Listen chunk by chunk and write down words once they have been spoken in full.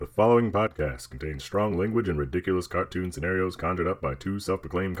The following podcast contains strong language and ridiculous cartoon scenarios conjured up by two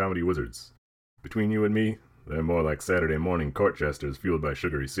self-proclaimed comedy wizards. Between you and me, they're more like Saturday morning court jesters fueled by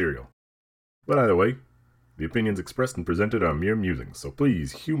sugary cereal. But either way, the opinions expressed and presented are mere musings, so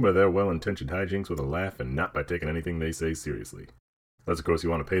please humor their well-intentioned hijinks with a laugh and not by taking anything they say seriously. Unless, of course, you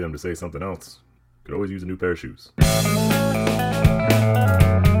want to pay them to say something else. Could always use a new pair of shoes.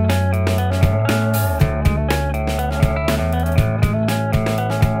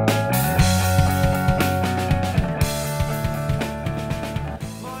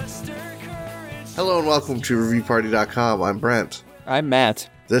 Hello and welcome to ReviewParty.com. I'm Brent. I'm Matt.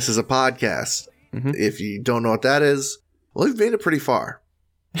 This is a podcast. If you don't know what that is, well, we've made it pretty far.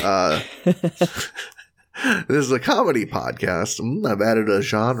 This is a comedy podcast. I've added a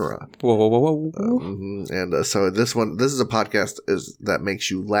genre. Whoa. So this is a podcast that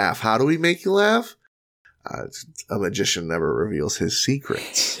makes you laugh. How do we make you laugh? A magician never reveals his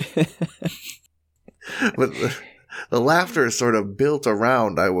secrets. But the laughter is sort of built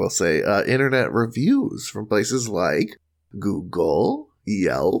around, I will say, internet reviews from places like Google,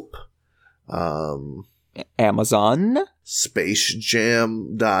 Yelp, Amazon,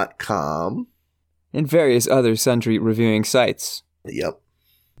 SpaceJam.com, and various other sundry reviewing sites. Yep.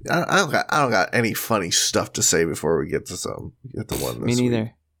 I don't got any funny stuff to say before we get to one this Me neither.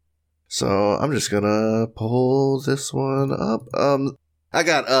 week. So I'm just gonna pull this one up. I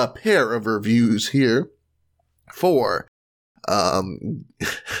got a pair of reviews here for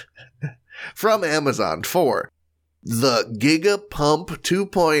from Amazon for the Gigapump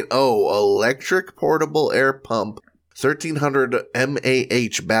 2.0 electric portable air pump, 1300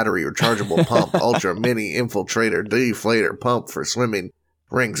 mAh battery rechargeable pump, ultra mini infiltrator deflator pump for swimming,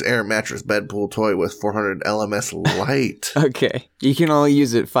 rings, air mattress, bed pool toy with 400 LMS light. Okay. You can only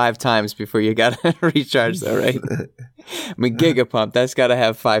use it 5 times before you gotta recharge though, right? I mean, Gigapump, that's gotta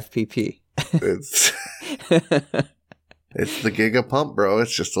have 5 pp. It's the Gigapump, bro.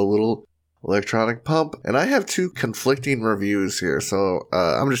 It's just a little electronic pump. And I have 2 conflicting reviews here, so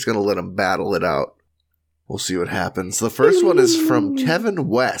I'm just going to let them battle it out. We'll see what happens. The first one is from Kevin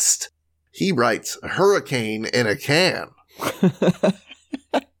West. He writes, "Hurricane in a can."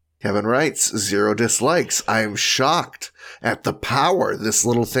 Kevin writes, "0 dislikes. I am shocked at the power this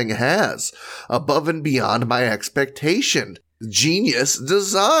little thing has. Above and beyond my expectation. Genius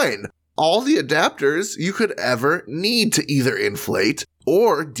design. All the adapters you could ever need to either inflate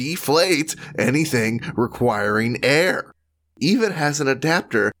or deflate anything requiring air. Even has an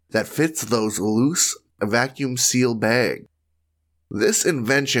adapter that fits those loose vacuum seal bag. This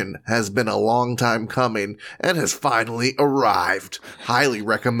invention has been a long time coming and has finally arrived. Highly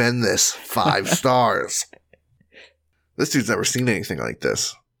recommend this. 5 stars. This dude's never seen anything like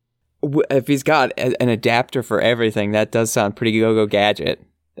this. If he's got an adapter for everything, that does sound pretty go-go gadget.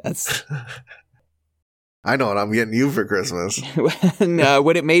 That's... I know what I'm getting you for Christmas. No,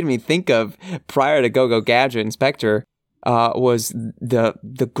 what it made me think of prior to Go-Go Gadget Inspector was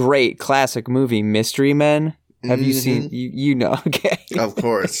the great classic movie Mystery Men. Have you seen? You know, okay. Of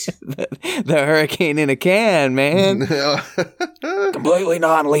course. the hurricane in a can, man. Completely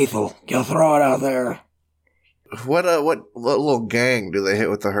non-lethal. You throw it out there. What little gang do they hit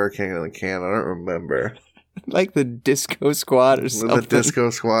with the hurricane in a can? I don't remember. Like the Disco Squad or something. The Disco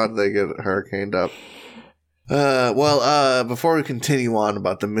Squad, they get hurricaned up. Before we continue on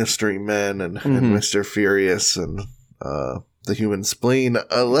about the Mystery Men and Mr. Furious and the Human Spleen,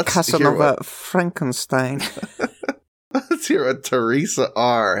 let's Casanova Frankenstein. Let's hear what Teresa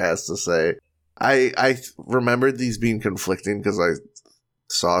R. has to say. I remembered these being conflicting because I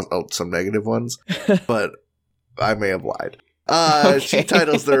saw some negative ones, but I may have lied. Okay. She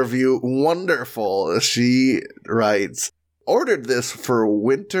titles the review "Wonderful." She writes, "Ordered this for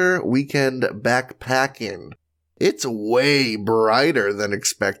winter weekend backpacking. It's way brighter than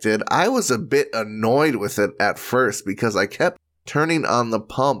expected. I was a bit annoyed with it at first because I kept turning on the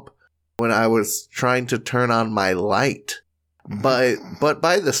pump when I was trying to turn on my light. But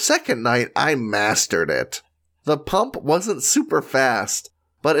by the second night, I mastered it. The pump wasn't super fast,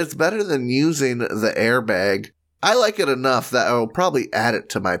 but it's better than using the airbag. I like it enough that I will probably add it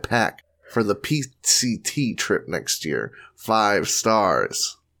to my pack for the PCT trip next year. 5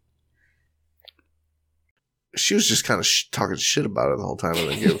 stars. She was just kind of talking shit about it the whole time and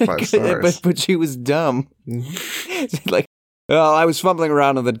then gave it 5 stars. but she was dumb. Like, well, I was fumbling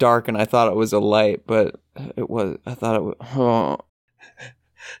around in the dark and I thought it was a light, but it was. I thought it was. Oh.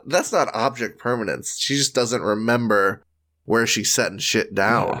 That's not object permanence. She just doesn't remember where she's setting shit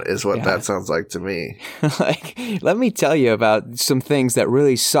down, is what that sounds like to me. Like, let me tell you about some things that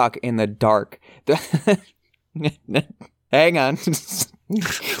really suck in the dark. Hang on.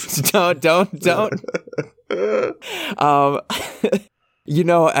 Don't.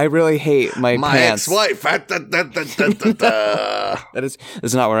 I really hate my pants. ex-wife.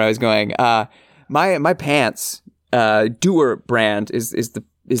 That's not where I was going. My pants, Doer brand is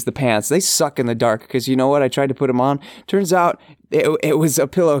the pants. They suck in the dark because you know what? I tried to put them on. Turns out it was a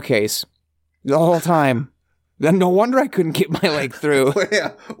pillowcase the whole time. Then no wonder I couldn't get my leg through.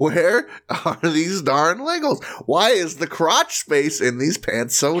 Where are these darn Legos? Why is the crotch space in these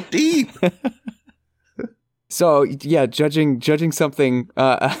pants so deep? So yeah, judging something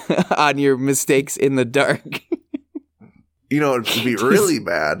on your mistakes in the dark. It'd be really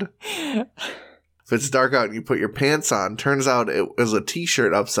bad if it's dark out and you put your pants on. Turns out it was a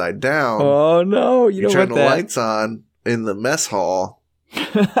t-shirt upside down. Oh no! You turn the lights on in the mess hall.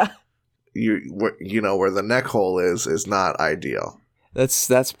 Where the neck hole is not ideal.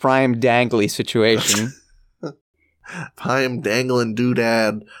 That's prime dangly situation. Prime dangling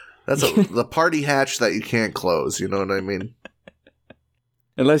doodad. That's the party hatch that you can't close. You know what I mean?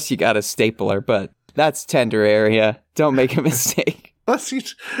 Unless you got a stapler, but that's tender area. Don't make a mistake.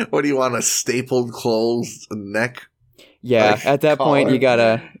 What do you want, a stapled closed neck? Yeah, at that point you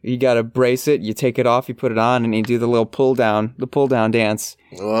gotta brace it. You take it off, you put it on, and you do the little pull down dance.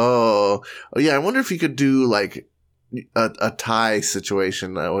 Oh yeah. I wonder if you could do like a tie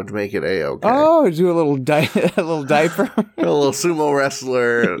situation that would make it a-okay. Oh, do a little diaper, a little sumo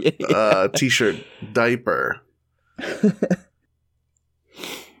wrestler t-shirt diaper.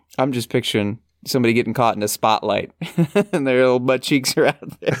 I'm just picturing somebody getting caught in a spotlight, and their little butt cheeks are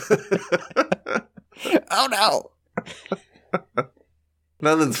out there. Oh no!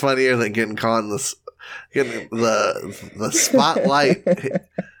 Nothing's funnier than getting caught in getting the spotlight,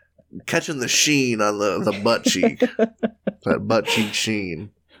 catching the sheen on the butt cheek. That butt cheek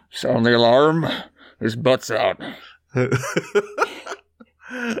sheen. Sound the alarm. His butt's out.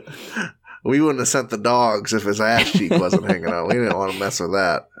 We wouldn't have sent the dogs if his ass cheek wasn't hanging out. We didn't want to mess with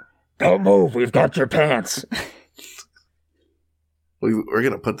that. Don't move. We've got your pants. We're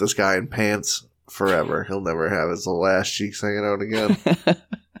going to put this guy in pants forever. He'll never have his little ass cheeks hanging out again.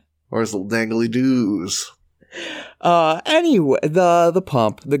 Or his little dangly doos. Anyway, the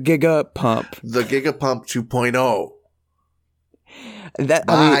pump. The Giga Pump. The Giga Pump 2.0.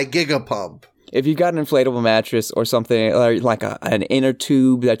 Buy Giga Pump. If you got an inflatable mattress or something, like an inner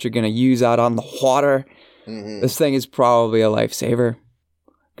tube that you're going to use out on the water, this thing is probably a lifesaver.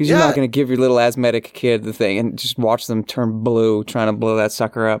 Because you're not going to give your little asthmatic kid the thing and just watch them turn blue trying to blow that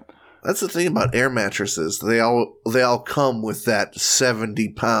sucker up. That's the thing about air mattresses. They all come with that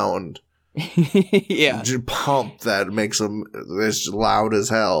 70-pound pump that makes them as loud as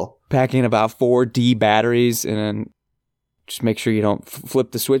hell. Packing about 4 D batteries and then just make sure you don't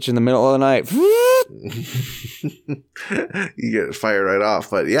flip the switch in the middle of the night. You get it fired right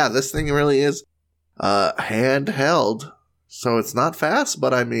off. But yeah, this thing really is handheld. So it's not fast,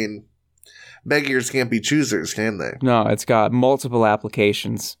 but I mean, beggars can't be choosers, can they? No, it's got multiple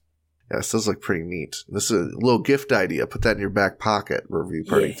applications. Yeah, this does look pretty neat. This is a little gift idea. Put that in your back pocket, Review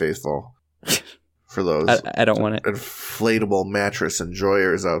Party Faithful. For those I don't want it. Inflatable mattress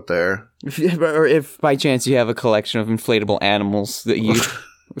enjoyers out there. Or if by chance you have a collection of inflatable animals that you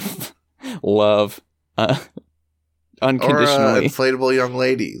love unconditionally. Or an inflatable young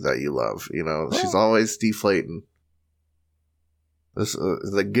lady that you love. She's always deflating.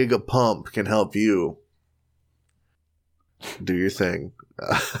 The Giga Pump can help you do your thing.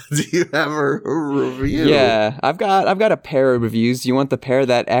 Do you have a review? Yeah, I've got a pair of reviews. Do you want the pair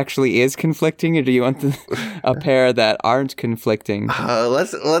that actually is conflicting, or do you want a pair that aren't conflicting?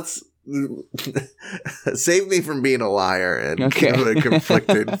 Let's save me from being a liar and give it a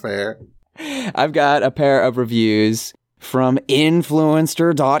conflicted pair. I've got a pair of reviews from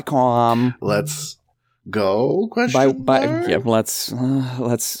Influencer.com. Let's go? Let's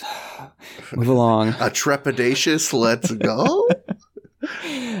move along. A trepidatious let's go?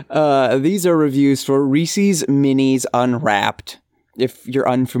 These are reviews for Reese's Minis Unwrapped. If you're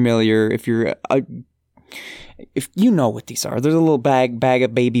unfamiliar, if you know what these are, they're a little bag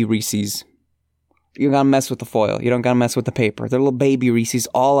of baby Reese's. You don't gotta mess with the foil. You don't gotta mess with the paper. They're little baby Reese's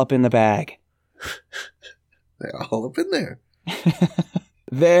all up in the bag. They're all up in there.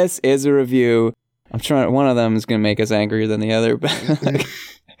 This is a review. I'm trying. One of them is gonna make us angrier than the other.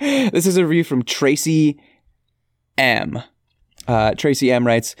 This is a review from Tracy M. Tracy M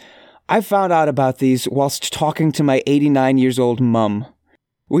writes, I found out about these whilst talking to my 89 years old mum.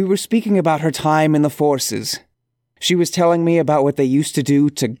 We were speaking about her time in the forces. She was telling me about what they used to do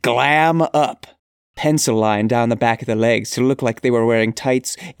to glam up. Pencil line down the back of the legs to look like they were wearing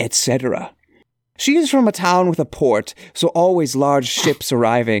tights, etc. She is from a town with a port, so always large ships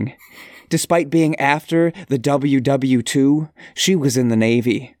arriving. Despite being after the WW2, she was in the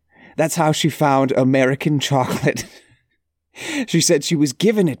Navy. That's how she found American chocolate. She said she was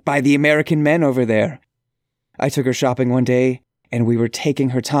given it by the American men over there. I took her shopping one day, and we were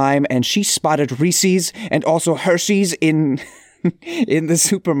taking her time, and she spotted Reese's and also Hershey's in the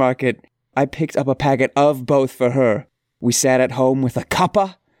supermarket. I picked up a packet of both for her. We sat at home with a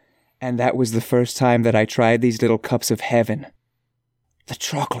cuppa, and that was the first time that I tried these little cups of heaven. The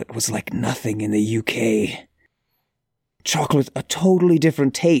chocolate was like nothing in the UK. Chocolate, a totally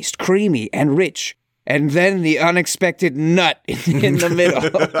different taste, creamy and rich. And then the unexpected nut in the middle.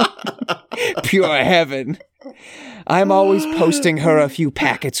 Pure heaven. I'm always posting her a few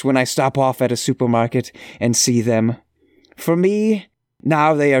packets when I stop off at a supermarket and see them. For me,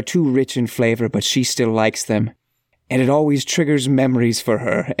 now they are too rich in flavor, but she still likes them. And it always triggers memories for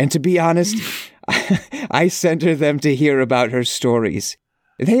her. And to be honest, I send her them to hear about her stories.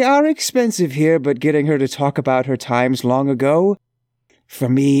 They are expensive here, but getting her to talk about her times long ago, for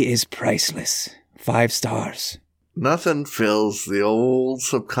me, is priceless. 5 stars. Nothing fills the old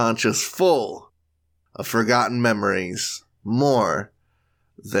subconscious full of forgotten memories more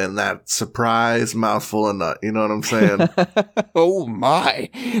than that surprise mouthful of nut. You know what I'm saying? Oh my,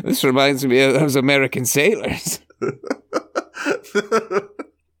 this reminds me of those American sailors. The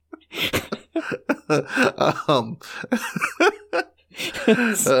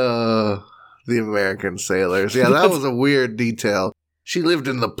American sailors. Yeah, that was a weird detail. She lived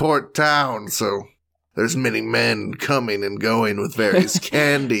in the port town, so there's many men coming and going with various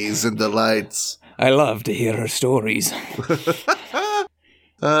candies and delights. I love to hear her stories.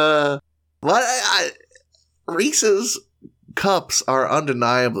 Reese's Cups are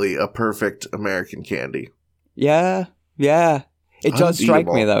undeniably a perfect American candy. Yeah. It does strike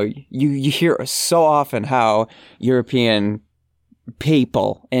me, though. You hear so often how European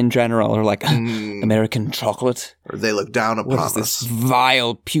people in general are like, American chocolate? Or they look down upon us. What is this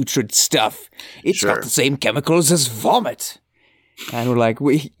vile, putrid stuff? It's got the same chemicals as vomit. And we're like,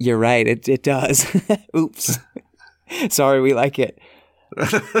 you're right, it does. Oops. Sorry, we like it.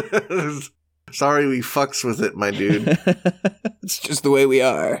 Sorry we fucks with it, my dude. It's just the way we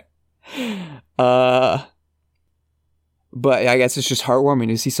are. But I guess it's just heartwarming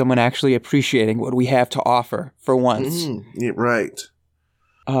to see someone actually appreciating what we have to offer for once. Yeah, right.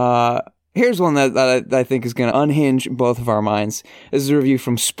 Here's one that I think is going to unhinge both of our minds. This is a review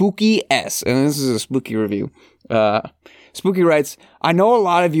from Spooky S, and this is a spooky review. Spooky writes, I know a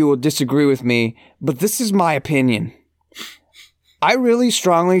lot of you will disagree with me, but this is my opinion. I really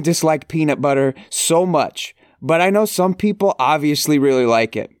strongly dislike peanut butter so much, but I know some people obviously really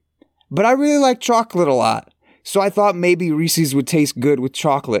like it. But I really like chocolate a lot. So I thought maybe Reese's would taste good with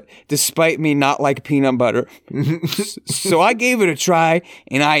chocolate, despite me not like peanut butter. So I gave it a try,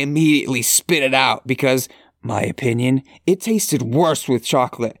 and I immediately spit it out because, my opinion, it tasted worse with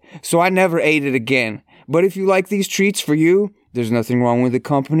chocolate. So I never ate it again. But if you like these treats for you, there's nothing wrong with the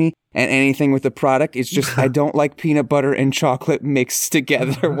company and anything with the product. It's just I don't like peanut butter and chocolate mixed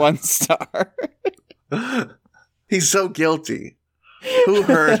together. 1 star. He's so guilty. Who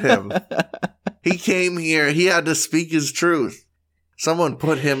hurt him? He came here. He had to speak his truth. Someone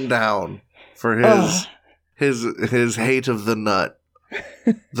put him down for his hate of the nut,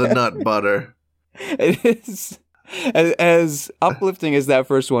 the nut butter. It is as uplifting as that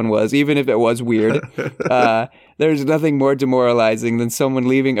first one was, even if it was weird. There's nothing more demoralizing than someone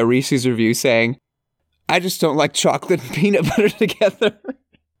leaving a Reese's review saying, "I just don't like chocolate and peanut butter together."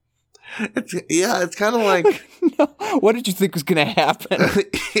 It's kind of like... No, what did you think was going to happen?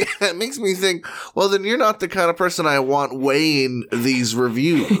 It makes me think, well, then you're not the kind of person I want weighing these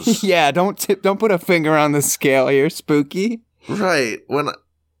reviews. Yeah, don't put a finger on the scale here, Spooky. Right. When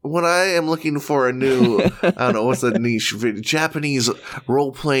I am looking for a new, I don't know, what's the niche, Japanese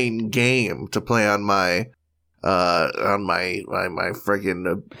role-playing game to play on my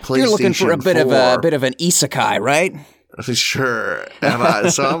friggin' PlayStation 4. You're looking for a bit of an isekai, right? Sure.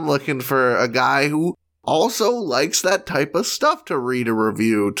 And so I'm looking for a guy who also likes that type of stuff to read a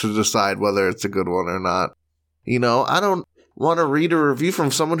review to decide whether it's a good one or not. You know, I don't want to read a review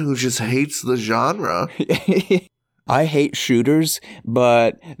from someone who just hates the genre. I hate shooters,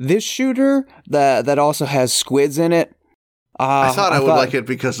 but this shooter that also has squids in it. I thought I would like it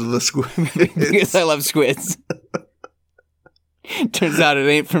because of the squids. Because I love squids. Turns out it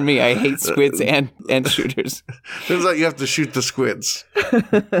ain't for me. I hate squids and shooters. Turns out you have to shoot the squids.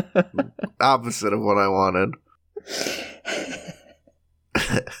 Opposite of what I wanted.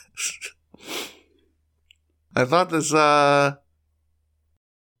 I thought this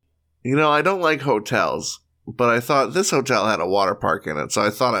I don't like hotels, but I thought this hotel had a water park in it, so I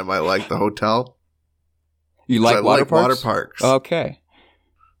thought I might like the hotel. You like water parks? Water parks. Okay.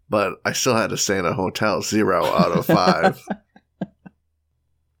 But I still had to stay in a hotel. 0 out of 5.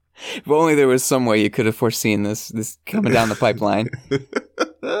 If only there was some way you could have foreseen this coming down the pipeline.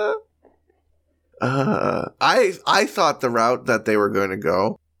 I thought the route that they were going to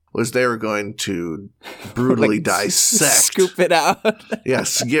go was they were going to brutally dissect. Scoop it out.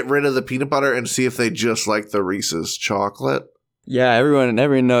 Yes, get rid of the peanut butter and see if they just like the Reese's chocolate. Yeah, everyone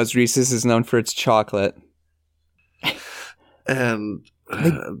knows Reese's is known for its chocolate. And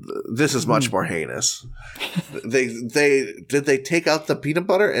this is much more heinous. Did they take out the peanut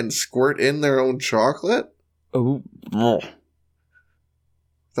butter and squirt in their own chocolate? Oh,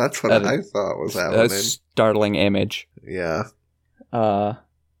 that's what I thought was happening. A startling image. Yeah.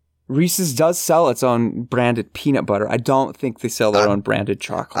 Reese's does sell its own branded peanut butter. I don't think they sell their own branded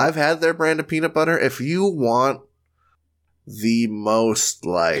chocolate. I've had their branded peanut butter. If you want the most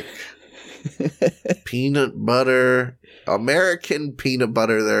peanut butter, American peanut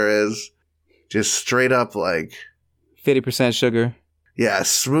butter there is, just straight up 50% sugar. Yeah,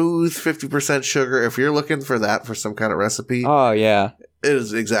 smooth 50% sugar. If you're looking for that for some kind of recipe, oh yeah, it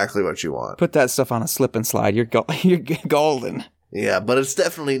is exactly what you want. Put that stuff on a slip and slide. You're golden. Yeah, but it's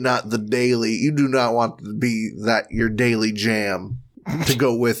definitely not the daily. You do not want to be your daily jam to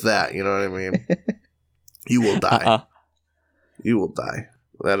go with that. You know what I mean? You will die. You will die.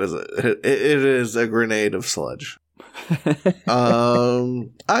 It is a grenade of sludge. I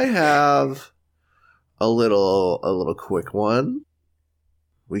have a little quick one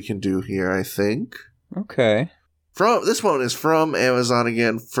we can do here, I think. Okay. This one is from Amazon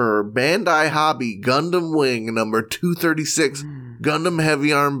again for Bandai Hobby Gundam Wing number 236 Gundam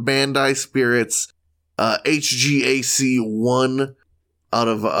Heavy Arm Bandai Spirits HGAC 1 out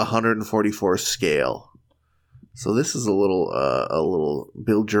of 144 scale. So this is a little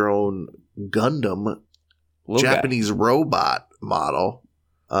build your own Gundam Japanese robot model.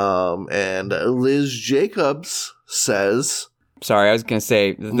 And Liz Jacobs says, sorry, I was going to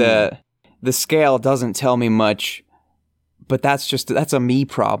say the scale doesn't tell me much, but that's a me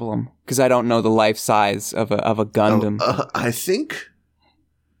problem because I don't know the life size of a Gundam. I think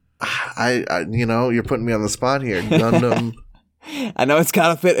I you're putting me on the spot here. Gundam. I know it's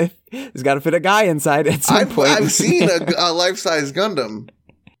got to fit. It's got to fit a guy inside at some point. I've seen a life-size Gundam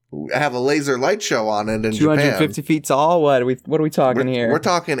have a laser light show on it in 250 Japan. feet tall. What are we talking here? We're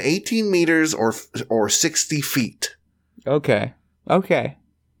talking 18 meters or 60 feet. Okay.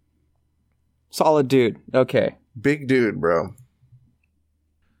 Solid dude. Okay. Big dude, bro.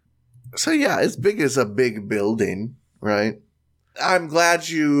 So yeah, as big as a big building, right? I'm glad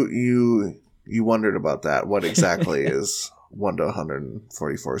you wondered about that. What exactly is 1 to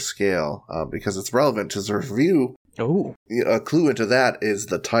 144 scale? Because it's relevant to the review. Oh. A clue into that is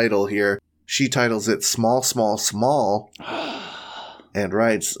the title here. She titles it Small, Small, Small. And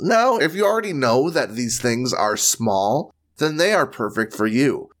writes, now, if you already know that these things are small, then they are perfect for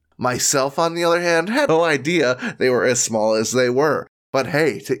you. Myself, on the other hand, had no idea they were as small as they were. But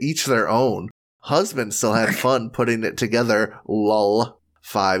hey, to each their own. Husband still had fun putting it together. Lol.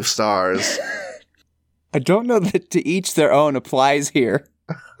 5 stars. I don't know that to each their own applies here.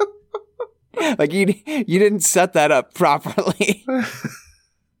 Like you didn't set that up properly.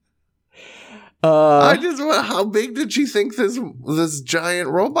 How big did she think this giant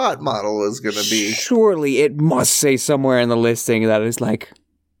robot model was going to be? Surely it must say somewhere in the listing that it's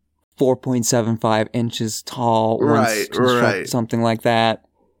 4.75 inches tall. Right. Something like that.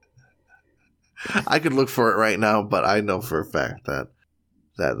 I could look for it right now, but I know for a fact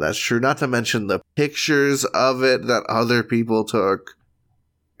that's true. Not to mention the pictures of it that other people took.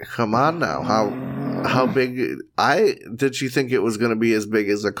 Come on now. How big? Did she think it was going to be as big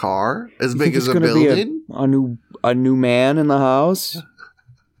as a car? As big as a building? A new man in the house?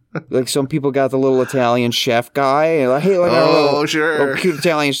 Like some people got the little Italian chef guy. And Sure. Little cute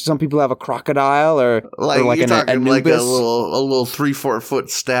Italian. Some people have a crocodile or you're talking Anubis. like a little 3-4 foot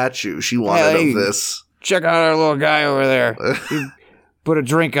statue she wanted of this. Check out our little guy over there. He put a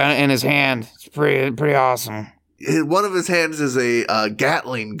drink in his hand. It's pretty awesome. One of his hands is a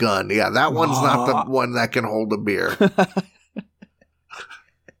Gatling gun. Yeah, that one's not the one that can hold a beer.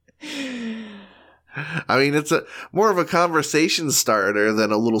 I mean, it's more of a conversation starter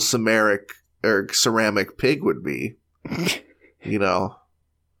than a little ceramic pig would be.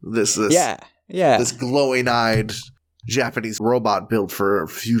 This glowing-eyed Japanese robot built for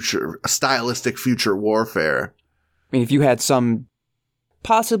stylistic future warfare. I mean, if you had some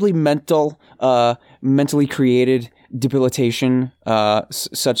possibly mentally created debilitation,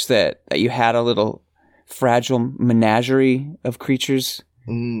 such that you had a little fragile menagerie of creatures.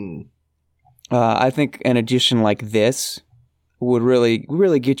 I think an addition like this would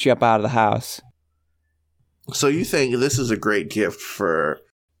really get you up out of the house. So you think this is a great gift for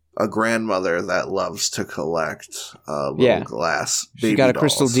a grandmother that loves to collect little glass baby She's got a dolls.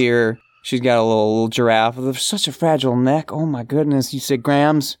 crystal deer. She's got a little giraffe with such a fragile neck. Oh my goodness! You said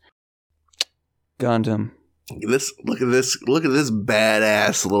grams? Gundam. Look at this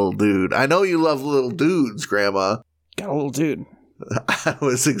badass little dude. I know you love little dudes, Grandma. Got a little dude. I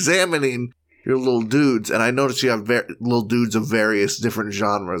was examining your little dudes, and I noticed you have little dudes of various different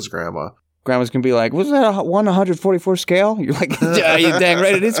genres, Grandma. Grandma's gonna be like, "Was that a 144 scale?" You're like, "Yeah, you dang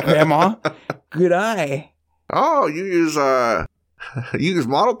right it is, Grandma. Good eye." Oh, you use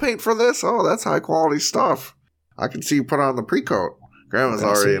model paint for this? Oh, that's high quality stuff. I can see you put on the pre-coat. Grandma's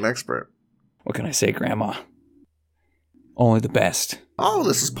already an expert. What can I say, Grandma? Only the best. Oh,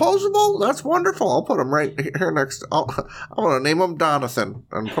 this is posable? That's wonderful. I'll put him right here next. I'm going to name him Donathan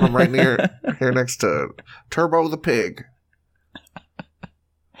and put him right here next to Turbo the Pig.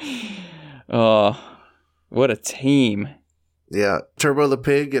 Oh, what a team. Yeah, Turbo the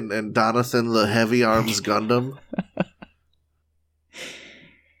Pig and Donathan the Heavy Arms Gundam.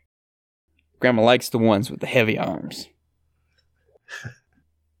 Grandma likes the ones with the heavy arms.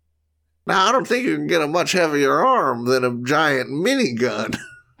 Now, I don't think you can get a much heavier arm than a giant minigun.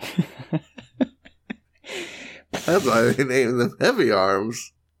 That's why they named them Heavy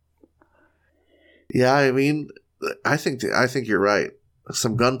Arms. Yeah, I mean, I think you're right.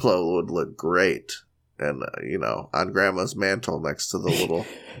 Some Gunpla would look great. And, on Grandma's mantle next to the little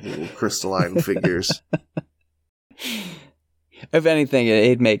crystalline figures. If anything,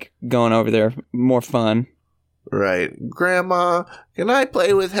 it'd make going over there more fun. Right. Grandma, can I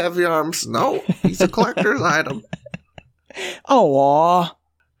play with Heavy Arms? No, he's a collector's item. Oh, aw.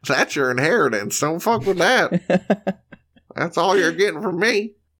 That's your inheritance. Don't fuck with that. That's all you're getting from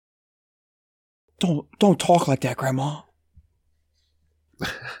me. Don't talk like that, Grandma.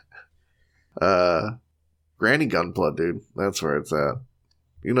 Granny Gunpla, dude. That's where it's at.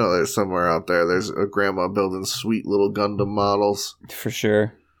 There's somewhere out there. There's a grandma building sweet little Gundam models. For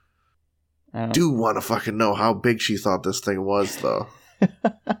sure. I do want to fucking know how big she thought this thing was, though.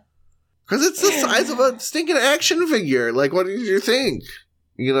 Because it's the size of a stinking action figure. Like, what did you think?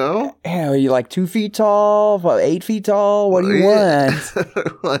 Yeah, are you like 2 feet tall? 8 feet tall? What do you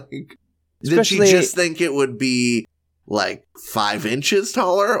want? Did she just think it would be like 5 inches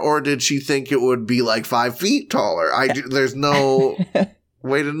taller, or did she think it would be like 5 feet taller? There's no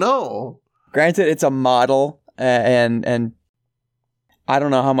way to know. Granted, it's a model, and I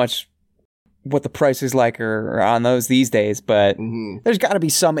don't know what the price is like or on those these days, but there's got to be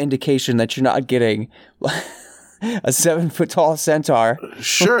some indication that you're not getting a 7 foot tall centaur.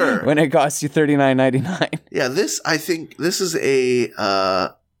 Sure. When it costs you $39.99. Yeah, I think this is a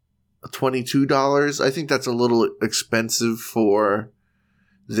 $22. I think that's a little expensive for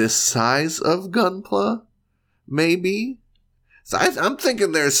this size of Gunpla, maybe. So I'm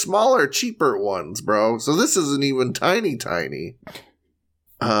thinking there's smaller, cheaper ones, bro. So this isn't even tiny.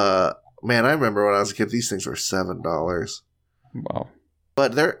 Man, I remember when I was a kid, these things were $7. Wow.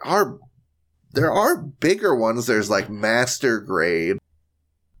 But there are bigger ones. There's like master grade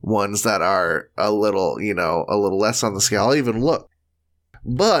ones that are a little less on the scale. I'll even look.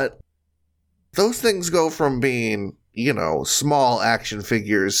 But those things go from being, small action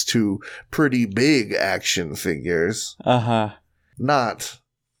figures to pretty big action figures. Uh-huh. Not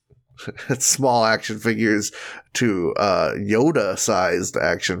small action figures to Yoda-sized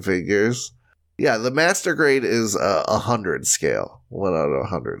action figures. Yeah, the master grade is 100 scale. 1 out of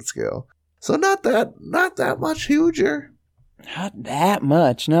 100 scale. So not that much huger. Not that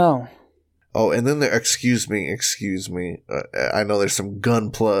much, no. Oh, and then excuse me. I know there's some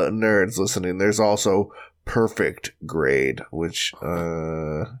Gunpla nerds listening. There's also perfect grade, which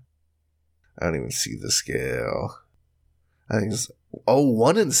I don't even see the scale. I think it's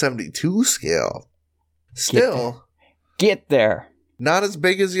 1 in 72 scale. Still, get there. Not as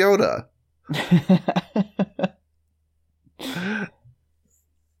big as Yoda.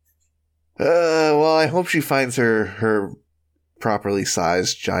 Well, I hope she finds her properly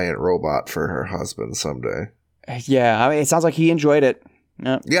sized giant robot for her husband someday. Yeah, I mean, it sounds like he enjoyed it.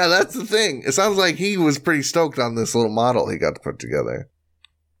 Yep. Yeah, that's the thing. It sounds like he was pretty stoked on this little model he got to put together.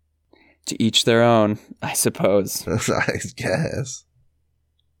 To each their own, I suppose. I guess.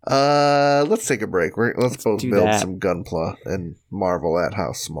 Let's take a break. Let's both build some Gunpla and marvel at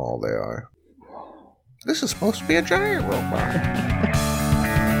how small they are. This is supposed to be a giant robot.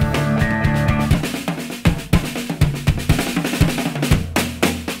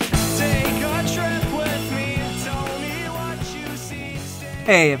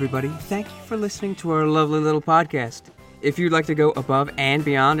 Hey everybody, thank you for listening to our lovely little podcast. If you'd like to go above and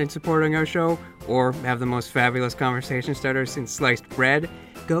beyond in supporting our show, or have the most fabulous conversation starter since sliced bread,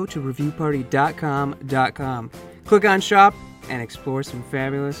 go to reviewparty.com. Click on shop and explore some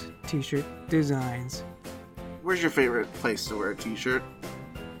fabulous t-shirt designs. Where's your favorite place to wear a t-shirt?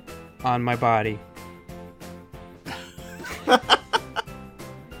 On my body.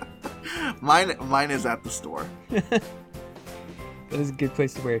 Mine is at the store. That is a good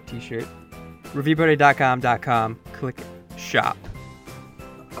place to wear a t-shirt. Reviewparty.com. Click shop.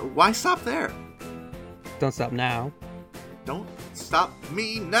 Why stop there? Don't stop now. Don't stop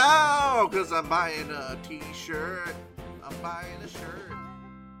me now, because I'm buying a t-shirt. I'm buying a shirt.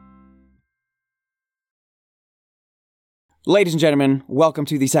 Ladies and gentlemen, welcome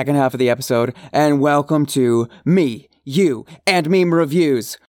to the second half of the episode, and welcome to Me, You, and Meme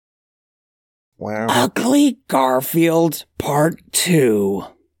Reviews. Wow. Ugly Garfield Part 2.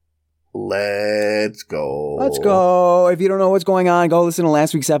 Let's go. Let's go. If you don't know what's going on, go listen to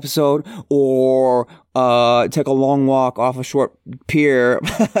last week's episode, or take a long walk off a short pier.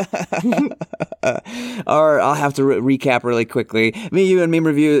 Or I'll have to recap really quickly. Me, You, and Meme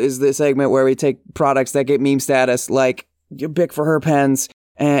Review is the segment where we take products that get meme status, like Bic for her pens,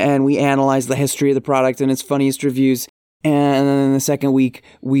 and we analyze the history of the product and its funniest reviews. And then in the second week,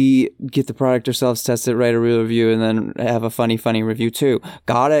 we get the product ourselves, test it, write a real review, and then have a funny review too.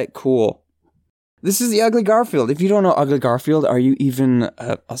 Got it? Cool. This is the Ugly Garfield. If you don't know Ugly Garfield, are you even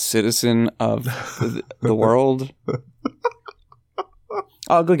a citizen of the world?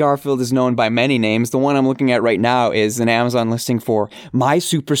 Ugly Garfield is known by many names. The one I'm looking at right now is an Amazon listing for My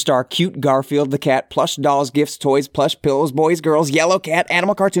Superstar Cute Garfield the Cat, plush dolls, gifts, toys, plush pillows, boys, girls, yellow cat,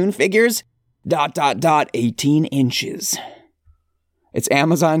 animal cartoon figures, ... 18 inches. It's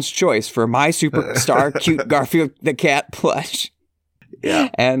Amazon's choice for My Superstar Cute Garfield the Cat plush. Yeah.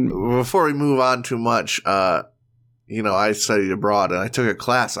 And before we move on too much, I studied abroad, and I took a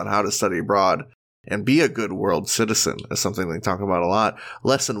class on how to study abroad and be a good world citizen. That's something they talk about a lot.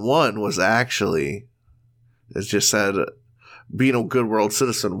 Lesson 1 was actually, it just said, being a good world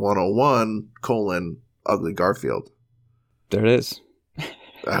citizen 101, Ugly Garfield. there it is.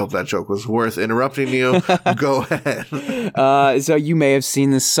 I hope that joke was worth interrupting you. Go ahead. So you may have seen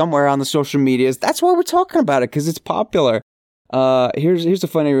this somewhere on the social medias. That's why we're talking about it, because it's popular. Here's a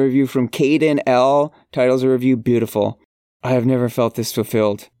funny review from Caden L. Titles a review, beautiful. I have never felt this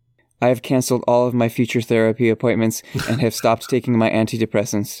fulfilled. I have canceled all of my future therapy appointments and have stopped taking my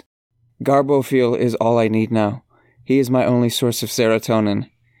antidepressants. Garbofield is all I need now. He is my only source of serotonin.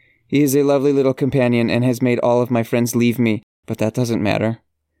 He is a lovely little companion and has made all of my friends leave me, but that doesn't matter.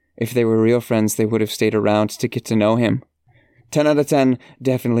 If they were real friends, they would have stayed around to get to know him. 10 out of 10,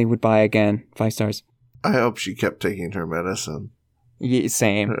 definitely would buy again. 5 stars. I hope she kept taking her medicine. Yeah,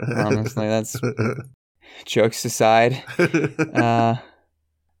 same, honestly. That's jokes aside.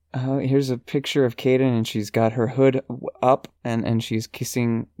 Here's a picture of Caden, and she's got her hood up, and she's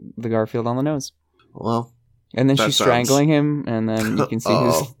kissing the Garfield on the nose. Well, and then she's strangling him, and then you can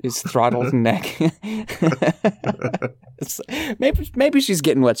see his throttled neck. Maybe she's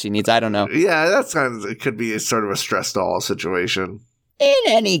getting what she needs. I don't know. Yeah, that's it could be sort of a stress doll situation. In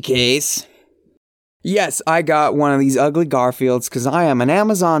any case, yes, I got one of these Ugly Garfields because I am an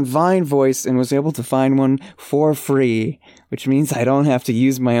Amazon Vine voice and was able to find one for free, which means I don't have to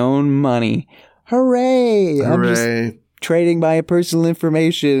use my own money. Hooray! Hooray. I'm just trading my personal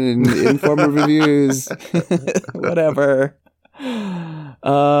information in form of reviews. Whatever.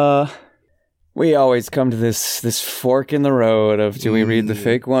 We always come to this fork in the road of, do we read the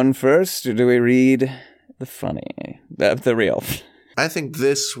fake one first, or do we read the funny, the real? I think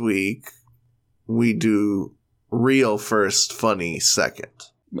this week we do real first, funny second.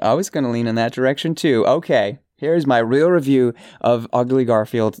 I was going to lean in that direction too. Okay, here's my real review of Ugly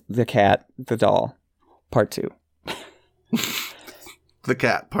Garfield, the cat, the doll, part 2. The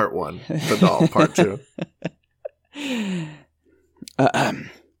cat, part 1. The doll, part 2.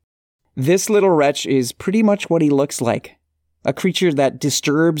 This little wretch is pretty much what he looks like. A creature that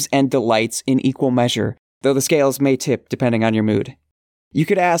disturbs and delights in equal measure, though the scales may tip depending on your mood. You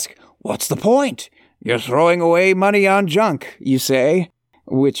could ask, what's the point? You're throwing away money on junk, you say.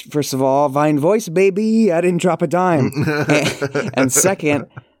 Which, first of all, Vine voice, baby, I didn't drop a dime. And second,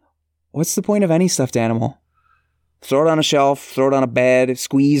 what's the point of any stuffed animal? Throw it on a shelf, throw it on a bed,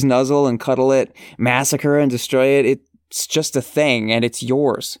 squeeze, nuzzle, and cuddle it, massacre and destroy it. It's just a thing, and it's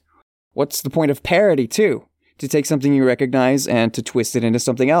yours. What's the point of parody, too? To take something you recognize and to twist it into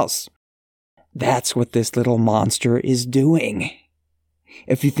something else. That's what this little monster is doing.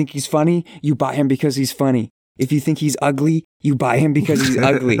 If you think he's funny, you buy him because he's funny. If you think he's ugly, you buy him because he's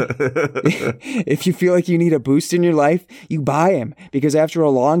ugly. If you feel like you need a boost in your life, you buy him because after a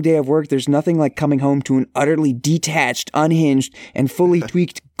long day of work, there's nothing like coming home to an utterly detached, unhinged, and fully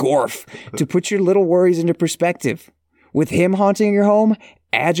tweaked Gorf to put your little worries into perspective. With him haunting your home,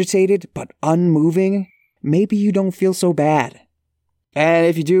 agitated but unmoving, maybe you don't feel so bad. And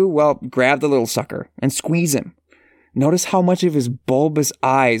if you do, well, grab the little sucker and squeeze him. Notice how much of his bulbous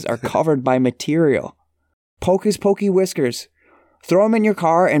eyes are covered by material. Poke his pokey whiskers. Throw him in your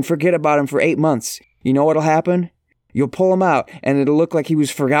car and forget about him for 8 months. You know what'll happen? You'll pull him out and it'll look like he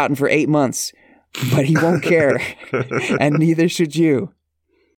was forgotten for 8 months. But he won't care. And neither should you.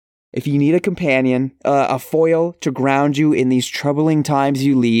 If you need a companion, a foil to ground you in these troubling times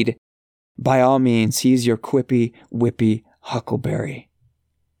you lead, by all means, he's your quippy, whippy Huckleberry.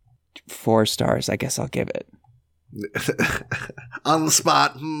 4 stars, I guess I'll give it. On the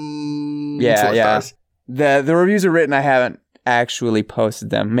spot. 4 stars. The reviews are written. I haven't actually posted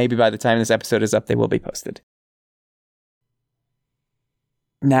them. Maybe by the time this episode is up, they will be posted.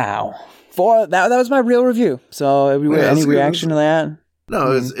 Now, that was my real review. So, any reaction to that?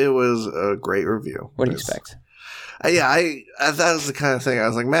 No, it was a great review. What do you expect? I that was the kind of thing I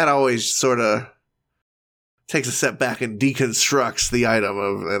was like, Matt always sort of takes a step back and deconstructs the item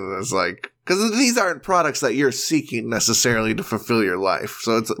and it's like, because these aren't products that you're seeking necessarily to fulfill your life.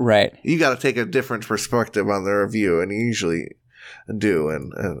 So it's right. You got to take a different perspective on the review, and you usually do.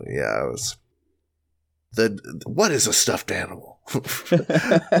 And yeah, it was what is a stuffed animal?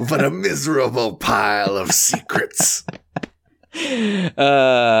 But a miserable pile of secrets.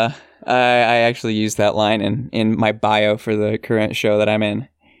 I actually used that line in my bio for the current show that I'm in.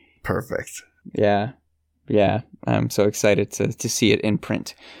 Perfect. Yeah. I'm so excited to see it in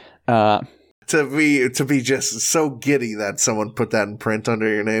print. To be just so giddy that someone put that in print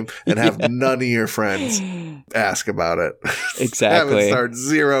under your name and have none of your friends ask about it. Exactly. Start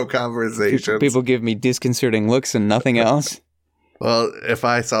zero conversations. People give me disconcerting looks and nothing else. Well, if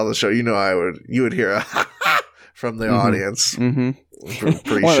I saw the show, you would hear a from the audience. Mm-hmm.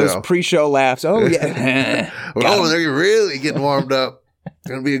 Pre-show. One of those pre-show laughs. Oh, yeah. They're really getting warmed up.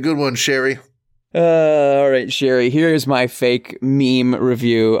 Gonna be a good one, Sherry. All right, Sherry. Here's my fake meme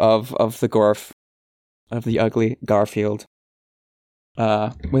review of the Gorf, of the ugly Garfield.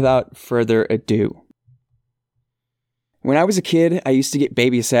 Without further ado. When I was a kid, I used to get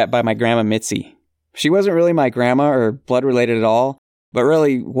babysat by my grandma Mitzi. She wasn't really my grandma or blood related at all, but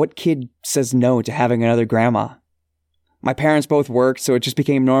really, what kid says no to having another grandma? My parents both worked, so it just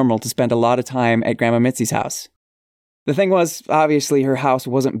became normal to spend a lot of time at Grandma Mitzi's house. The thing was, obviously, her house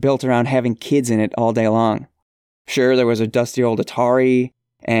wasn't built around having kids in it all day long. Sure, there was a dusty old Atari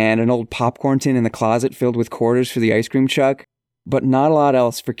and an old popcorn tin in the closet filled with quarters for the ice cream truck, but not a lot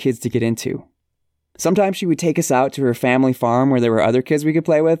else for kids to get into. Sometimes she would take us out to her family farm where there were other kids we could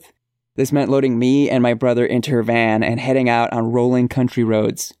play with. This meant loading me and my brother into her van and heading out on rolling country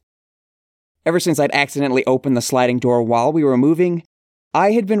roads. Ever since I'd accidentally opened the sliding door while we were moving,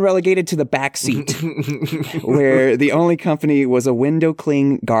 I had been relegated to the back seat, where the only company was a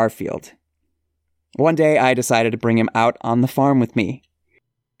window-cling Garfield. One day, I decided to bring him out on the farm with me.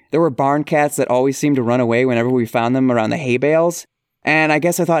 There were barn cats that always seemed to run away whenever we found them around the hay bales, and I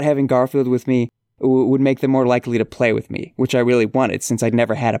guess I thought having Garfield with me would make them more likely to play with me, which I really wanted since I'd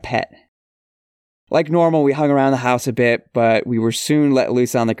never had a pet. Like normal, we hung around the house a bit, but we were soon let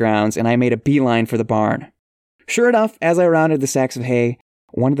loose on the grounds, and I made a beeline for the barn. Sure enough, as I rounded the sacks of hay,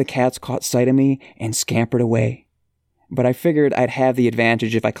 one of the cats caught sight of me and scampered away. But I figured I'd have the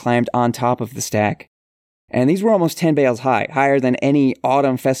advantage if I climbed on top of the stack. And these were almost 10 bales high, higher than any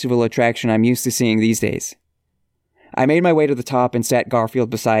autumn festival attraction I'm used to seeing these days. I made my way to the top and sat Garfield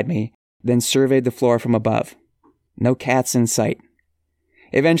beside me, then surveyed the floor from above. No cats in sight.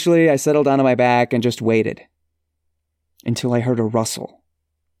 Eventually, I settled onto my back and just waited. Until I heard a rustle.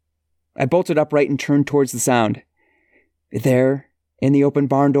 I bolted upright and turned towards the sound. There, in the open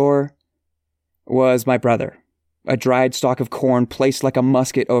barn door, was my brother. A dried stalk of corn placed like a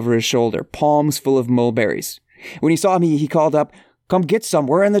musket over his shoulder, palms full of mulberries. When he saw me, he called up, "Come get some,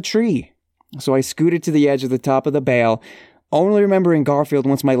 we're in the tree." So I scooted to the edge of the top of the bale, only remembering Garfield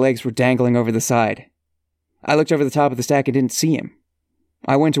once my legs were dangling over the side. I looked over the top of the stack and didn't see him.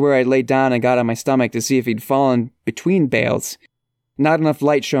 I went to where I'd laid down and got on my stomach to see if he'd fallen between bales. Not enough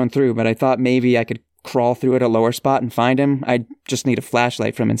light shone through, but I thought maybe I could crawl through at a lower spot and find him. I'd just need a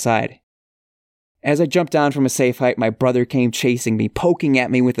flashlight from inside. As I jumped down from a safe height, my brother came chasing me, poking at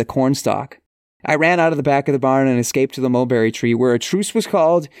me with the cornstalk. I ran out of the back of the barn and escaped to the mulberry tree, where a truce was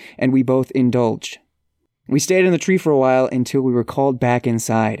called, and we both indulged. We stayed in the tree for a while until we were called back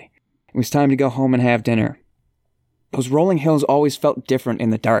inside. It was time to go home and have dinner. Those rolling hills always felt different in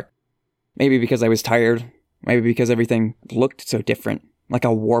the dark. Maybe because I was tired. Maybe because everything looked so different, like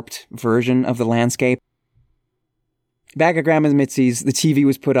a warped version of the landscape. Back at Grandma Mitzi's, the TV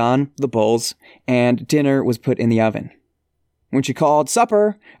was put on, the bowls, and dinner was put in the oven. When she called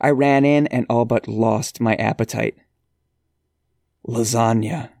supper, I ran in and all but lost my appetite.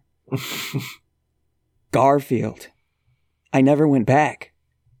 Lasagna. Garfield. I never went back.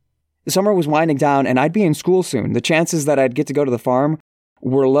 The summer was winding down and I'd be in school soon. The chances that I'd get to go to the farm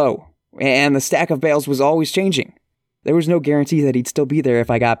were low, and the stack of bales was always changing. There was no guarantee that he'd still be there if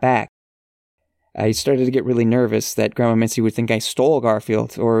I got back. I started to get really nervous that Grandma Mitzi would think I stole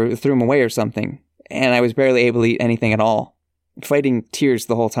Garfield or threw him away or something, and I was barely able to eat anything at all, fighting tears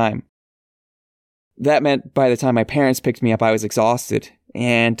the whole time. That meant by the time my parents picked me up, I was exhausted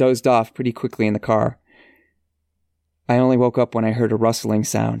and dozed off pretty quickly in the car. I only woke up when I heard a rustling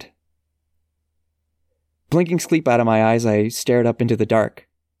sound. Blinking sleep out of my eyes, I stared up into the dark.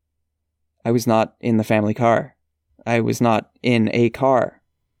 I was not in the family car. I was not in a car.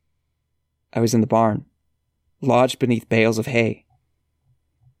 I was in the barn, lodged beneath bales of hay.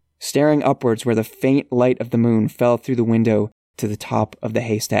 Staring upwards where the faint light of the moon fell through the window to the top of the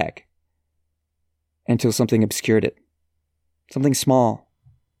haystack. Until something obscured it. Something small.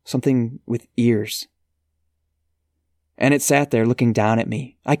 Something with ears. And it sat there looking down at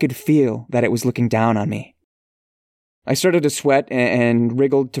me. I could feel that it was looking down on me. I started to sweat and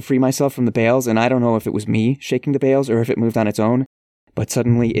wriggled to free myself from the bales, and I don't know if it was me shaking the bales or if it moved on its own, but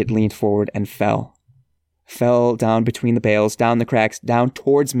suddenly it leaned forward and fell. Fell down between the bales, down the cracks, down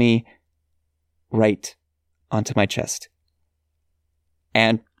towards me, right onto my chest.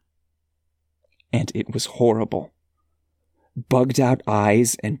 And it was horrible. Bugged out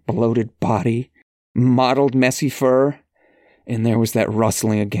eyes and bloated body, mottled messy fur, and there was that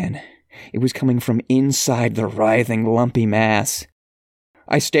rustling again. It was coming from inside the writhing, lumpy mass.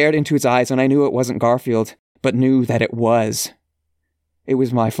 I stared into its eyes and I knew it wasn't Garfield, but knew that it was. It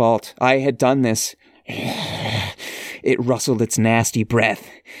was my fault. I had done this. It rustled its nasty breath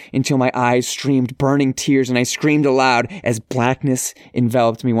until my eyes streamed burning tears and I screamed aloud as blackness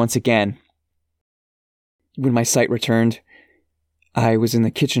enveloped me once again. When my sight returned, I was in the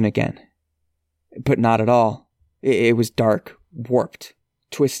kitchen again. But not at all. It was dark, warped,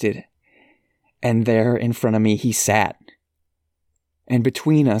 twisted. And there in front of me he sat. And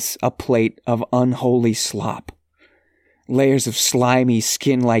between us a plate of unholy slop. Layers of slimy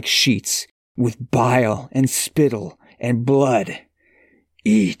skin-like sheets with bile and spittle and blood.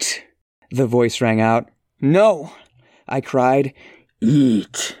 Eat, the voice rang out. No, I cried.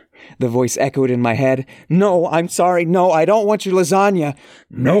 Eat. The voice echoed in my head. No, I'm sorry. No, I don't want your lasagna.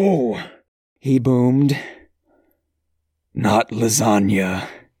 No, he boomed. Not lasagna.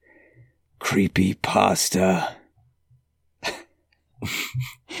 Creepy pasta.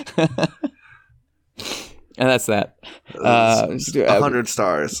 And that's that. 100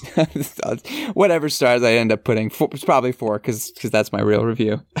 stars. Whatever stars I end up putting. It's probably 4 because that's my real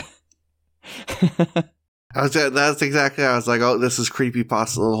review. That's exactly how I was like, oh, this is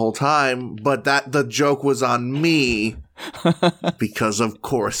creepypasta the whole time, but that the joke was on me because of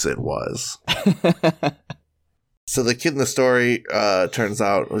course it was. So the kid in the story turns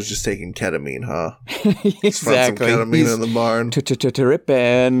out was just taking ketamine, huh? Exactly. Found some ketamine in the barn.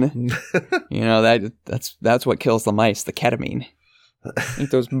 Trippin'. You know, that's what kills the mice, the ketamine.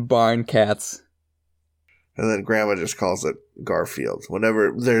 Eat those barn cats. And then Grandma just calls it Garfield.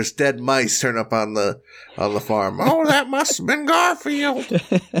 Whenever there's dead mice turn up on the farm, oh, that must have been Garfield.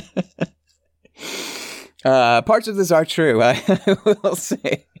 Parts of this are true, I will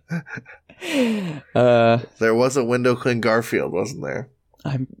say. There was a window clean Garfield, wasn't there?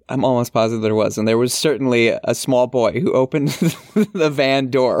 I'm almost positive there was, and there was certainly a small boy who opened the van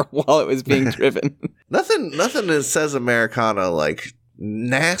door while it was being driven. Nothing that says Americana like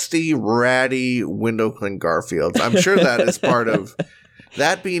nasty, ratty window clean Garfields. I'm sure that is part of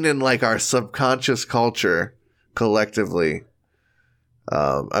that being in like our subconscious culture collectively.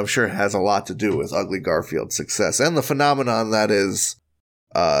 I'm sure it has a lot to do with Ugly Garfield's success and the phenomenon that is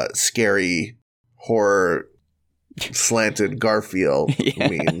scary horror slanted Garfield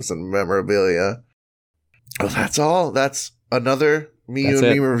memes and memorabilia. Oh, that's all. That's another Me and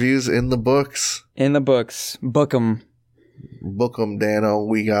Me reviews in the books. In the books. Book 'em. Book 'em, Dano.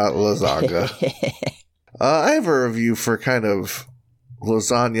 We got lasagna. I have a review for kind of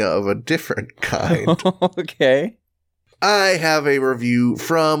lasagna of a different kind. Okay. I have a review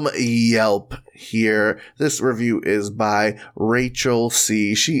from Yelp here. This review is by Rachel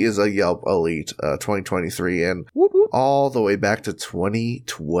C. She is a Yelp Elite 2023. And all the way back to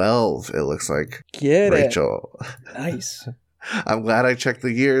 2012, it looks like. Get Rachel. Nice. I'm glad I checked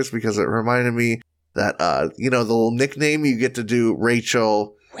the years because it reminded me that, the little nickname you get to do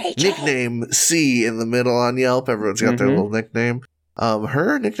Rachel. Nickname C in the middle on Yelp. Everyone's got their little nickname.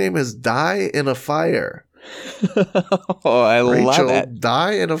 Her nickname is Die in a Fire. Oh, I Rachel, love that.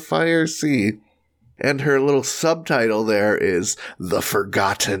 Die in a Fire C. And her little subtitle there is The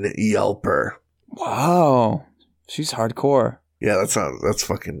Forgotten Yelper. Wow. She's hardcore. Yeah, that's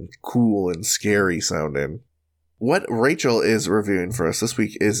fucking cool and scary sounding. What Rachel is reviewing for us this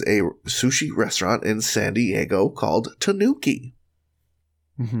week is a sushi restaurant in San Diego called Tanuki.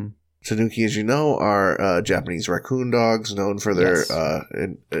 Mm-hmm. Tanuki, as you know, are Japanese raccoon dogs known for their Yes.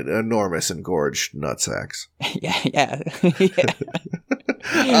 enormous engorged nutsacks. Yeah.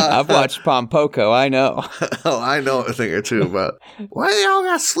 I've watched Pompoko. I know. Oh, I know a thing or two about why they all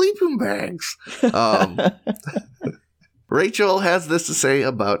got sleeping bags. Rachel has this to say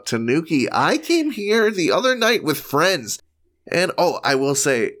about Tanuki. I came here the other night with friends. And, I will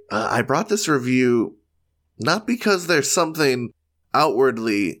say, I brought this review not because there's something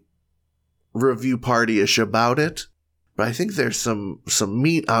outwardly review party-ish about it, but I think there's some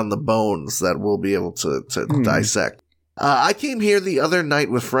meat on the bones that we'll be able to dissect. I came here the other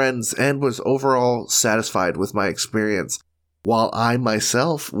night with friends and was overall satisfied with my experience. While I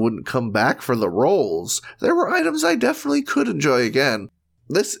myself wouldn't come back for the rolls, there were items I definitely could enjoy again.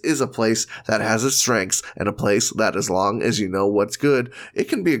 This is a place that has its strengths and a place that, as long as you know what's good, it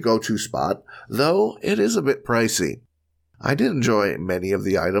can be a go-to spot, though it is a bit pricey. I did enjoy many of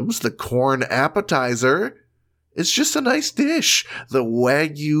the items. The corn appetizer is just a nice dish. The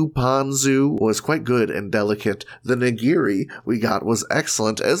Wagyu ponzu was quite good and delicate. The nigiri we got was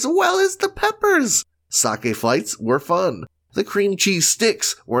excellent, as well as the peppers. Sake flights were fun. The cream cheese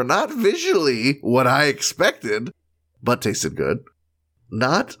sticks were not visually what I expected, but tasted good.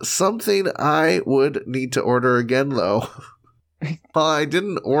 Not something I would need to order again, though. While I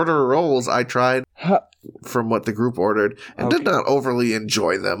didn't order rolls, I tried from what the group ordered and did not overly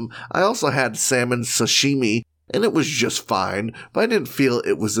enjoy them. I also had salmon sashimi, and it was just fine, but I didn't feel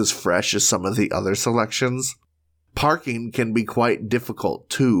it was as fresh as some of the other selections. Parking can be quite difficult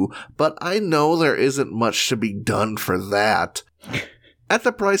too, but I know there isn't much to be done for that. At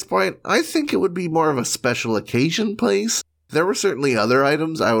the price point, I think it would be more of a special occasion place. There were certainly other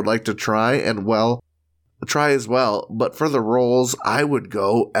items I would like to try as well, but for the rolls, I would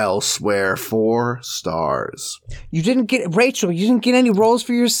go elsewhere. 4 stars. You didn't get any rolls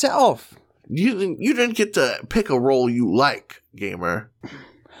for yourself. You didn't get to pick a roll you like, gamer.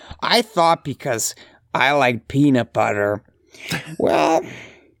 I thought because I like peanut butter. Well,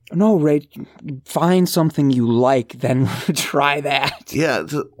 no, Ray, find something you like, then try that. Yeah,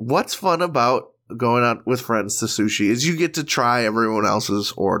 what's fun about going out with friends to sushi is you get to try everyone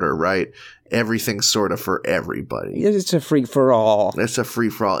else's order, right? Everything's sort of for everybody. It's a free-for-all. It's a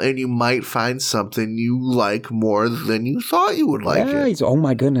free-for-all, and you might find something you like more than you thought you would like it. Oh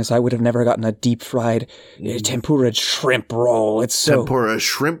my goodness, I would have never gotten a deep-fried tempura shrimp roll. It's so tempura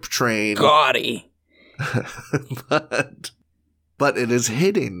shrimp train. gaudy. But it is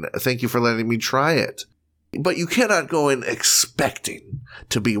hitting. Thank you for letting me try it. But you cannot go in expecting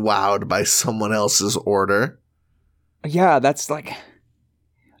to be wowed by someone else's order. Yeah, that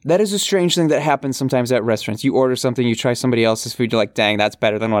is a strange thing that happens sometimes at restaurants. You order something, you try somebody else's food, you're like, dang, that's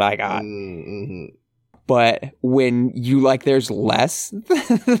better than what I got. Mm-hmm. But when you like there's less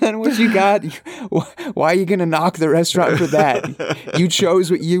than what you got, why are you going to knock the restaurant for that? You chose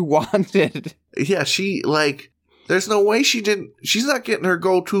what you wanted. Yeah, there's no way she's not getting her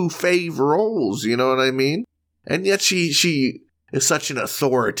go-to fave rolls, you know what I mean? And yet she is such an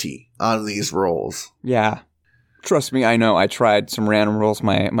authority on these rolls. Yeah. Trust me, I know. I tried some random rolls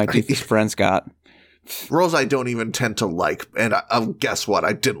my deepest friends got. Rolls I don't even tend to like, and guess what?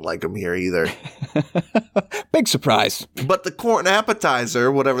 I didn't like them here either. Big surprise. But the corn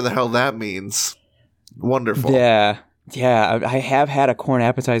appetizer, whatever the hell that means, wonderful. Yeah, I have had a corn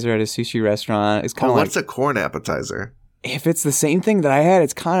appetizer at a sushi restaurant. It's kind of what's a corn appetizer? If it's the same thing that I had,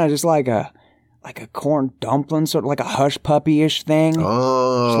 it's kind of just like a corn dumpling, sort of like a hush puppy-ish thing.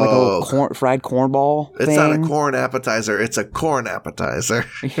 Oh. It's like a little fried cornball thing. It's not a corn appetizer. It's a corn appetizer.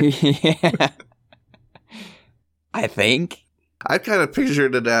 Yeah. I think. I kind of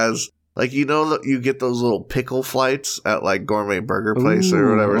pictured it as, you get those little pickle flights at, Gourmet Burger Place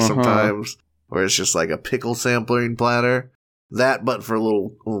or whatever sometimes, where it's just like a pickle sampling platter. That, but for little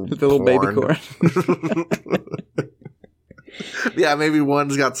baby corn. Yeah, maybe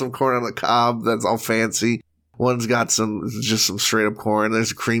one's got some corn on the cob that's all fancy. One's got just some straight up corn.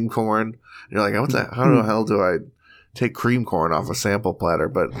 There's cream corn. You're like, how the hell do I take cream corn off a sample platter,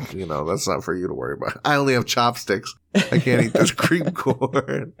 but that's not for you to worry about. I only have chopsticks. I can't eat this cream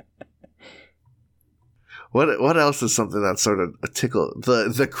corn. What else is something that's sort of a tickle?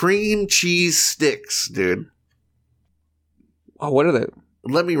 The cream cheese sticks, dude. Oh, what are they?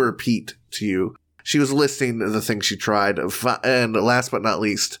 Let me repeat to you. She was listing the things she tried, and last but not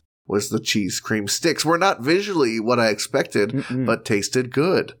least was the cheese cream sticks. Were not visually what I expected, but tasted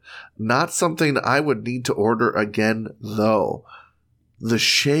good. Not something I would need to order again, though. The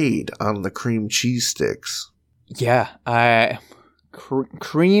shade on the cream cheese sticks. Yeah,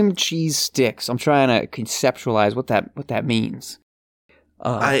 cream cheese sticks. I'm trying to conceptualize what that means.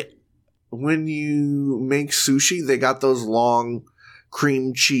 When you make sushi, they got those long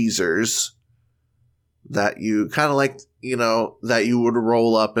cream cheesers that you kind of like, that you would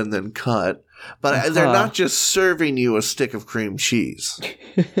roll up and then cut. But they're not just serving you a stick of cream cheese.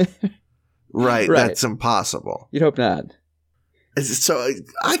 Right, that's impossible. You'd hope not. So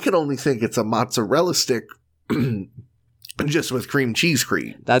I can only think it's a mozzarella stick just with cream cheese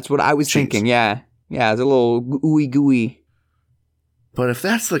cream. That's what I was thinking, yeah. Yeah, it's a little gooey. But if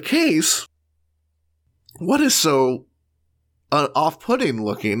that's the case, what is so off-putting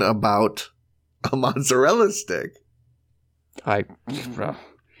looking about a mozzarella stick?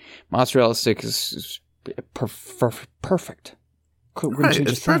 Mozzarella stick is perfect. Right,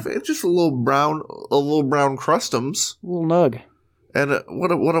 it's perfect. It's just a little brown crustums, a little nug, and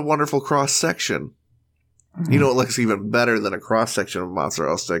what a wonderful cross section. You know, it looks even better than a cross section of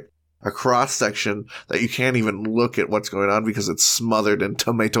mozzarella stick. A cross section that you can't even look at what's going on because it's smothered in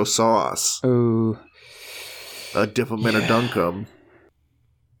tomato sauce. Oh, dip them in or dunk them.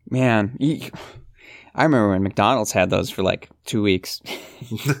 Man, I remember when McDonald's had those for like 2 weeks.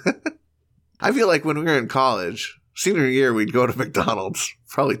 I feel like when we were in college, senior year, we'd go to McDonald's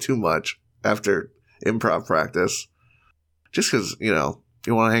probably too much after improv practice, just because you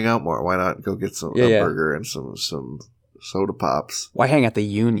want to hang out more. Why not go get a burger and some soda pops? Why hang at the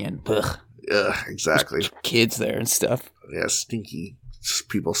Union? Ugh. Exactly. There's kids there and stuff. Yeah, stinky. Just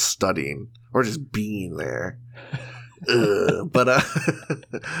people studying or just being there.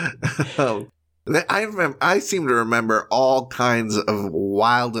 I seem to remember all kinds of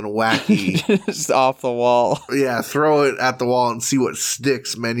wild and wacky. Just off the wall. Yeah, throw it at the wall and see what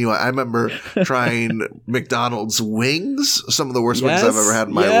sticks menu. I remember trying McDonald's wings, some of the worst wings I've ever had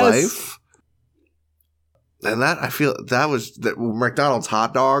in my life. And I feel that was McDonald's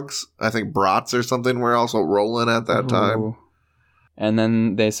hot dogs. I think brats or something were also rolling at that time. And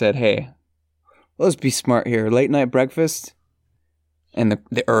then they said, "Hey, let's be smart here. Late night breakfast," and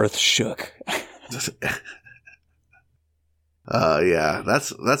the earth shook. Yeah,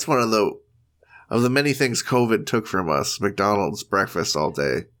 that's one of the many things COVID took from us. McDonald's breakfast all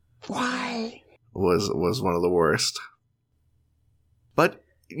day. Why? Was one of the worst. But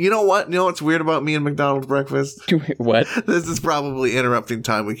you know what? You know what's weird about me and McDonald's breakfast? What? This is probably interrupting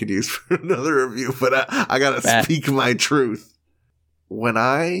time we could use for another review, but I gotta speak my truth. When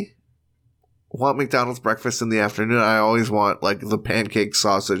I want McDonald's breakfast in the afternoon, I always want like the pancake,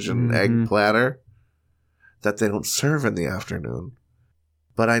 sausage, and egg platter that they don't serve in the afternoon.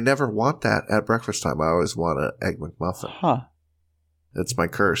 But I never want that at breakfast time. I always want an Egg McMuffin. Huh. It's my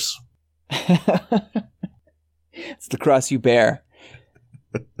curse. It's the cross you bear.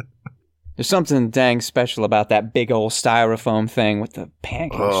 There's something dang special about that big old styrofoam thing with the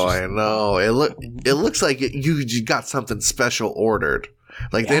pancakes. Oh, I know. It looks like you got something special ordered.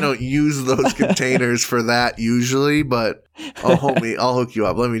 Like they don't use those containers for that usually, but homie, I'll hook you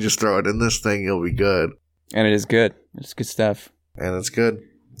up. Let me just throw it in this thing. You'll be good. And it is good. It's good stuff. And it's good.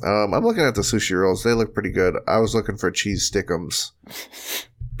 I'm looking at the sushi rolls. They look pretty good. I was looking for cheese stickums.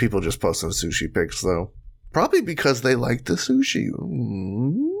 People just posting sushi pics though. Probably because they like the sushi.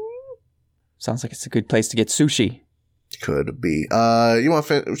 Sounds like it's a good place to get sushi. Could be. You want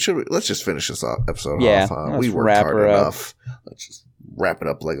to let's just finish this episode off. We worked hard enough. Let's just wrap it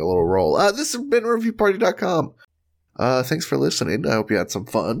up like a little roll. This has been ReviewParty.com. Thanks for listening. I hope you had some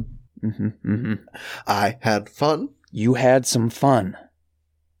fun. I had fun. You had some fun.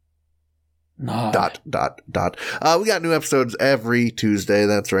 No. ... We got new episodes every Tuesday.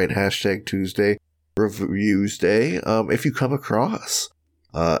 That's right. # Tuesday Reviews Day. If you come across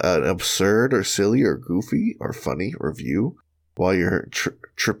an absurd or silly or goofy or funny review while you're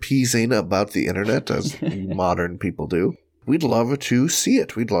trapezing about the internet, as modern people do, we'd love to see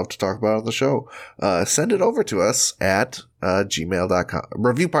it. We'd love to talk about it on the show. Send it over to us at gmail.com.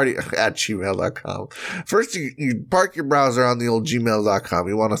 Reviewparty at gmail.com. First, you park your browser on the old gmail.com.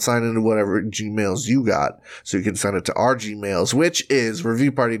 You want to sign into whatever Gmails you got so you can send it to our Gmails, which is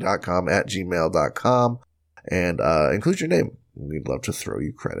reviewparty.com at gmail.com. and include your name. We'd love to throw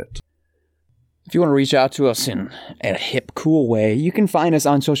you credit. If you want to reach out to us in a hip, cool way, you can find us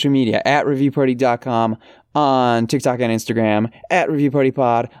on social media at reviewparty.com, on TikTok and Instagram, at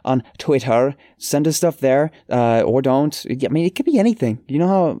reviewpartypod, on Twitter. Send us stuff there, or don't. I mean, it could be anything. You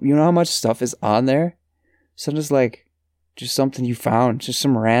know how much stuff is on there? Send us just something you found, just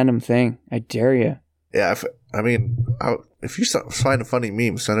some random thing. I dare you. Yeah, if you find a funny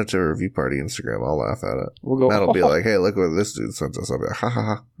meme, send it to a Review Party Instagram. I'll laugh at it. We'll go. That'll be like, hey, look what this dude sent us. I'll be like, ha ha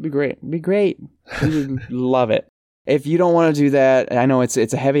ha. Be great. We would love it. If you don't want to do that, I know it's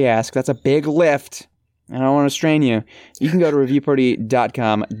a heavy ask. That's a big lift. I don't want to strain you. You can go to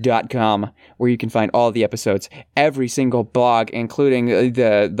reviewparty.com, where you can find all the episodes, every single blog, including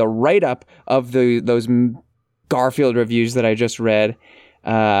the write-up of those Garfield reviews that I just read,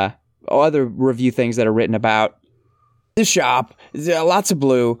 other review things that are written about the shop, lots of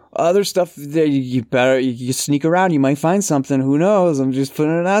blue, other stuff that you sneak around, you might find something. Who knows? I'm just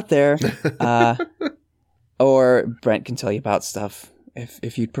putting it out there. Or Brent can tell you about stuff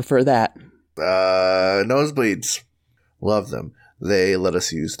if you'd prefer that. Nosebleeds. Love them. They let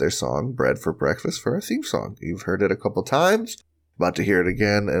us use their song, Bread for Breakfast, for our theme song. You've heard it a couple times. About to hear it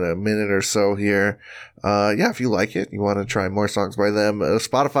again in a minute or so here. If you like it, you want to try more songs by them,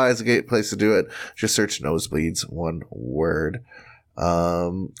 Spotify is a great place to do it. Just search Nosebleeds, one word.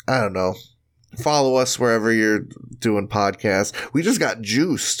 I don't know. Follow us wherever you're doing podcasts. We just got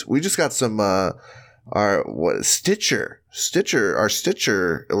juiced. We just got some, Stitcher. Our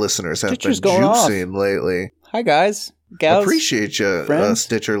Stitcher listeners have Stitcher's been going juicing lately. Hi, guys. Gals. Appreciate you,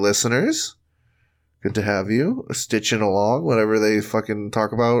 Stitcher listeners. Good to have you stitching along, whatever they fucking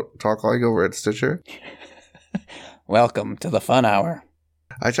talk like over at Stitcher. Welcome to the fun hour.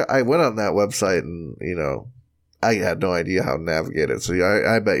 I went on that website and, I had no idea how to navigate it. So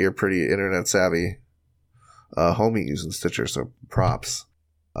I bet you're pretty internet savvy homie using Stitcher, so props.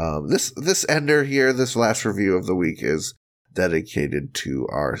 This ender here, this last review of the week is dedicated to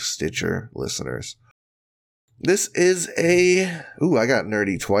our Stitcher listeners. This is I got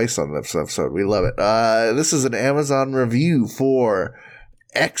nerdy twice on this episode. We love it. This is an Amazon review for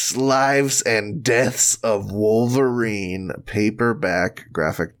X Lives and Deaths of Wolverine paperback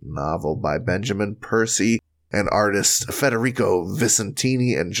graphic novel by Benjamin Percy and artists Federico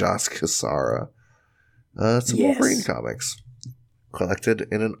Vicentini and Josh Cassara. It's Wolverine comics collected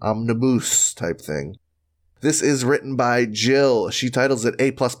in an omnibus type thing. This is written by Jill. She titles it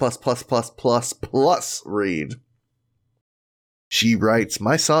A++++++ read. She writes,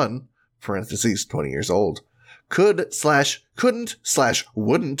 my son, parentheses 20 years old,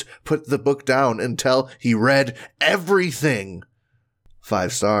 couldn't/wouldn't put the book down until he read everything.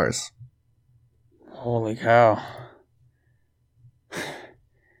 5 stars. Holy cow.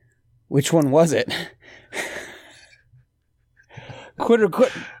 Which one was it? Quit or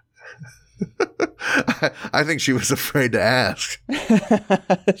quit? I think she was afraid to ask.